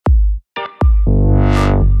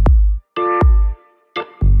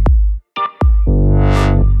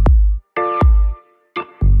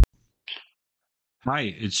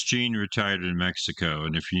Hi, it's Gene, retired in Mexico.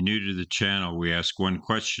 And if you're new to the channel, we ask one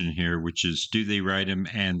question here, which is, do they write them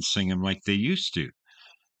and sing them like they used to?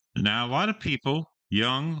 Now, a lot of people,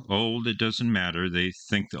 young, old, it doesn't matter. They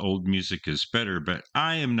think the old music is better, but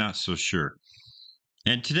I am not so sure.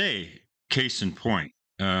 And today, case in point,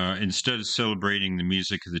 instead of celebrating the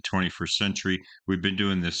music of the 21st century, we've been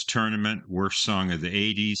doing this tournament, Worst Song of the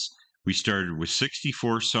 80s. We started with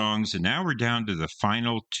 64 songs, and now we're down to the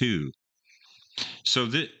final two. So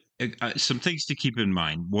some things to keep in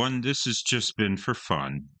mind. One, this has just been for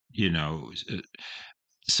fun.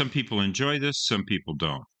 Some people enjoy this, some people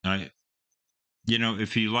don't.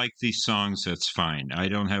 If you like these songs, that's fine. I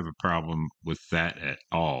don't have a problem with that at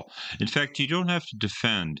all. In fact, you don't have to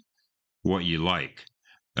defend what you like.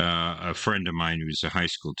 A friend of mine who's a high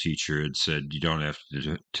school teacher had said you don't have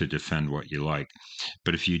to defend what you like.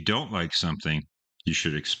 But if you don't like something, you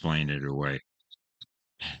should explain it away.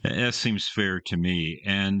 That seems fair to me.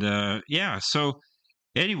 And yeah, so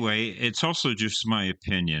anyway, it's also just my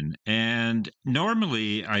opinion. And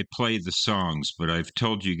normally I play the songs, but I've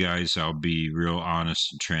told you guys I'll be real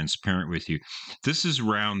honest and transparent with you. This is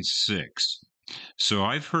round six. So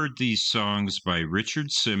I've heard these songs by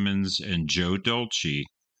Richard Simmons and Joe Dolce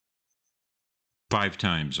 5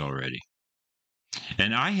 times already.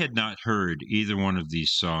 And I had not heard either one of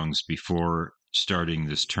these songs before starting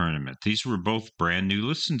this tournament. These were both brand new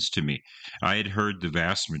listens to me. I had heard the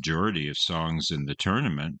vast majority of songs in the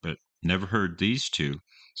tournament, but never heard these two.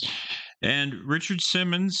 And Richard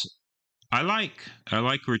Simmons, I like. I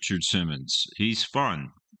like Richard Simmons. He's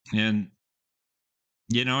fun. And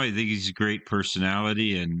I think he's a great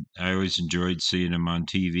personality, and I always enjoyed seeing him on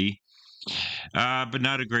TV. But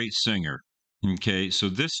not a great singer. Okay, so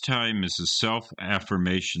this time is a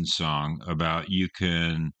self-affirmation song about you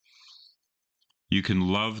can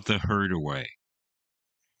love the hurt away.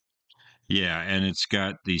 Yeah, and it's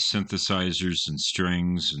got these synthesizers and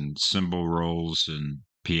strings and cymbal rolls and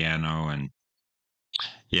piano, and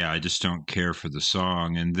yeah, I just don't care for the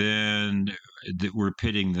song. And then we're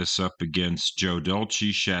pitting this up against Joe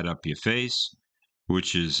Dolce, Shut Up Your Face,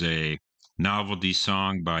 which is a novelty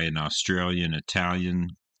song by an Australian Italian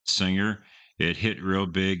singer. It hit real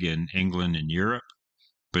big in England and Europe,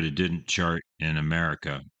 but it didn't chart in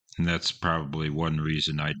America. And that's probably one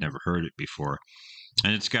reason I'd never heard it before.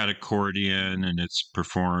 And it's got accordion, and it's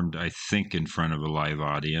performed, I think, in front of a live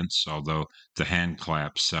audience, although the hand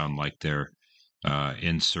claps sound like they're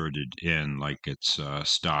inserted in, like it's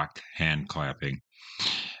stock hand clapping.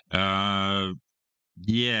 Yeah,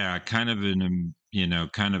 kind of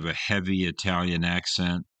kind of a heavy Italian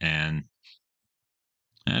accent, and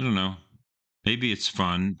I don't know, maybe it's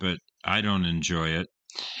fun, but I don't enjoy it.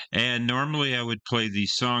 And normally I would play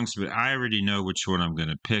these songs, but I already know which one I'm going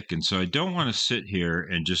to pick, and so I don't want to sit here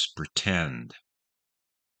and just pretend.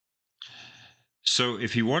 So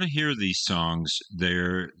if you want to hear these songs,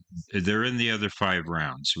 they're in the other 5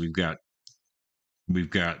 rounds. We've got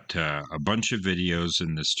a bunch of videos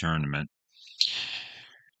in this tournament.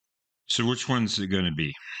 So which one's it going to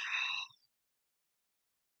be?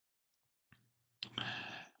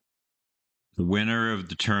 The winner of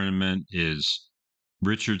the tournament is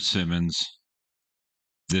Richard Simmons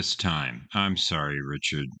this time. I'm sorry,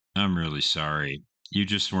 Richard. I'm really sorry. You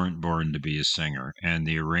just weren't born to be a singer, and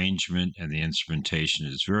the arrangement and the instrumentation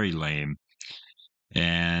is very lame.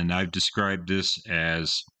 And I've described this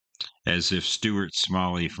as if Stuart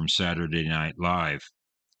Smalley from Saturday Night Live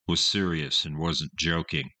was serious and wasn't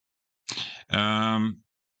joking. Yeah,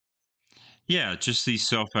 just these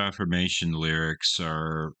self-affirmation lyrics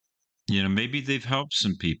are, maybe they've helped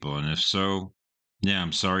some people, and if so, yeah,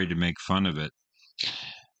 I'm sorry to make fun of it.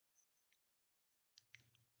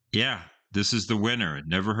 Yeah, this is the winner.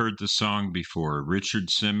 Never heard the song before.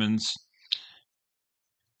 Richard Simmons.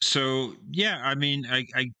 So, yeah, I mean,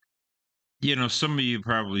 some of you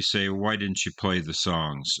probably say, why didn't you play the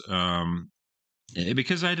songs?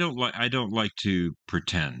 Because I don't like to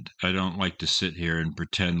pretend. I don't like to sit here and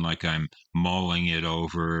pretend like I'm mulling it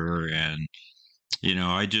over. And,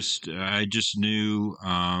 I just knew,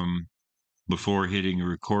 before hitting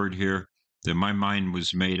record here, that my mind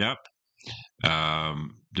was made up.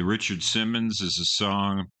 The Richard Simmons is a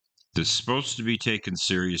song that's supposed to be taken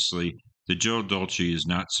seriously. The Joe Dolce is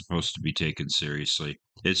not supposed to be taken seriously.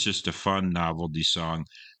 It's just a fun novelty song,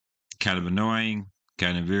 kind of annoying,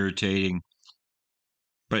 kind of irritating,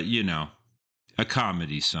 but a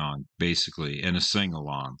comedy song basically, and a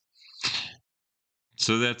sing-along.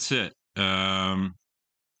 So that's it.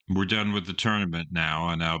 We're done with the tournament now,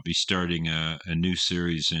 and I'll be starting a new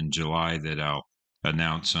series in July that I'll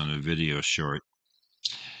announce on a video short.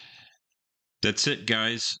 That's it,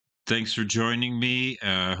 guys. Thanks for joining me.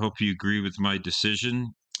 I hope you agree with my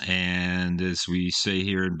decision. And as we say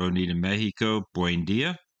here in Bonita, Mexico, buen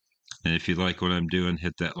dia. And if you like what I'm doing,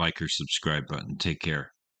 hit that like or subscribe button. Take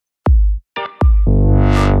care.